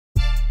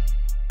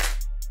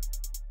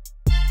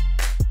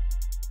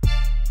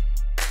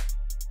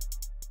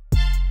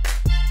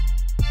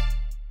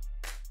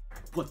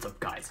What's up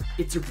guys,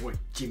 it's your boy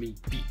Jimmy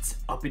Beats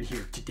up in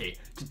here today.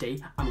 Today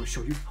I'm going to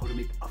show you how to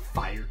make a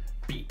fire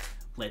beat.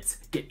 Let's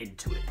get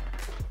into it.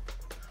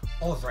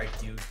 Alright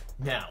dude,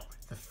 now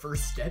the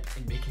first step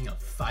in making a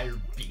fire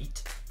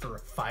beat for a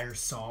fire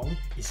song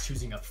is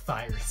choosing a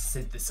fire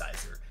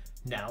synthesizer.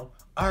 Now,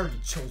 I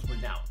already chose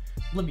one out.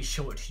 Let me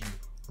show it to you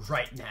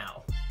right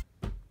now.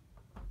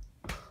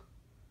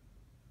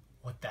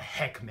 What the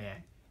heck,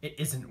 man? It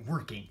isn't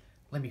working.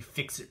 Let me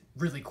fix it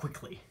really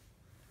quickly.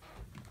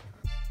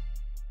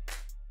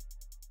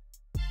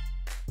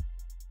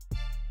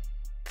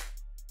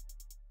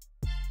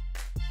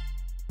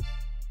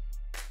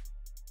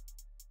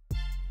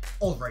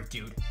 Alright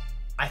dude,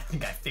 I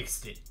think I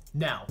fixed it.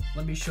 Now,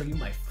 let me show you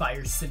my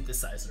fire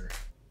synthesizer.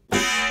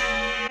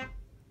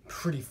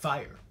 Pretty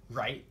fire,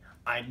 right?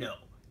 I know.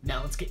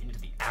 Now let's get into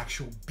the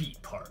actual beat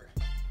part.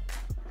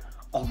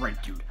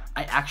 Alright dude,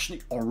 I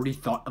actually already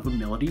thought of a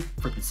melody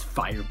for this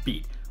fire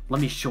beat. Let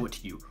me show it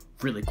to you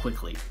really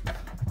quickly.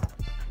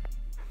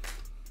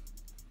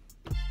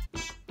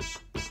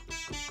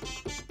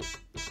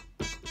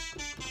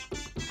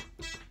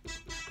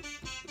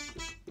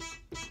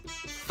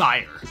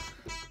 Fire.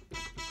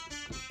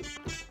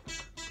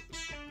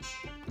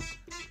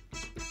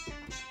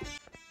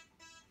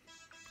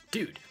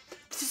 Dude,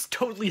 this is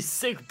totally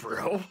sick,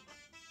 bro.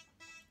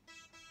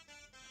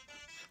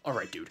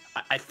 Alright, dude,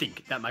 I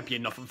think that might be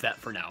enough of that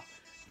for now.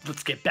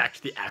 Let's get back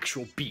to the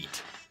actual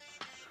beat.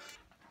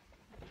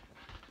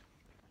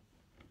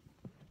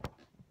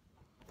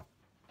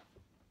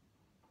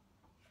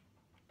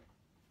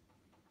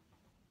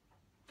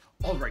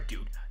 Alright,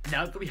 dude,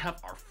 now that we have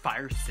our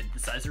fire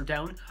synthesizer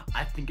down,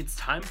 I think it's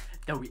time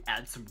that we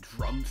add some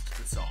drums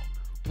to the song.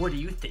 What do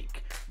you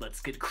think?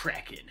 Let's get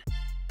cracking.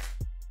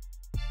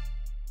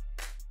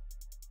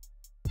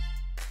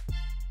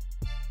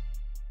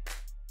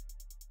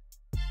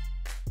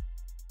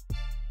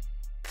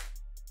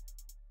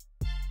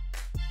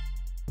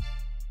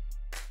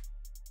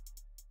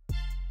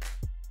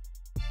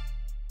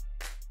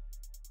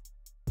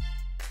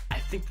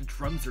 I think the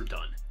drums are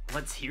done.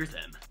 Let's hear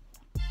them.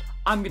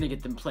 I'm gonna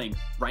get them playing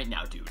right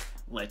now, dude.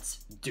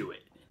 Let's do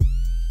it.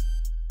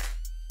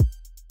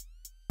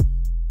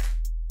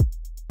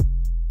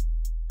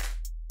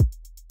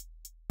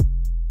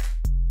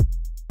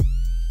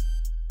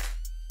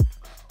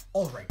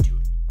 Alright dude,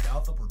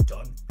 now that we're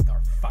done with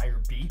our fire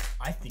beat,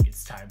 I think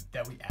it's time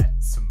that we add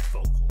some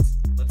vocals.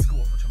 Let's go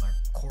over to my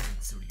recording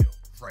studio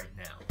right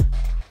now.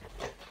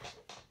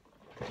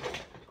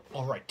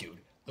 Alright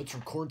dude, let's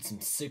record some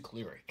sick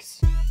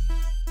lyrics.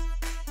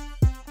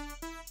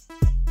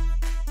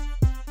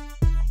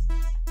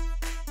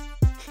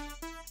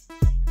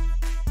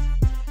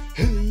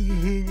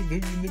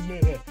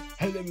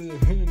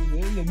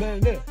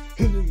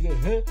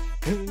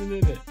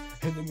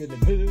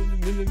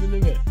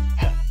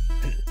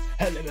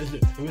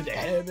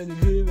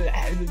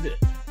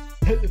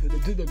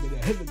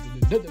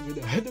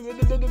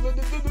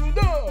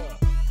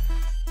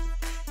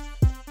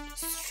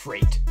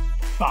 Straight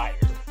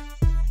fire.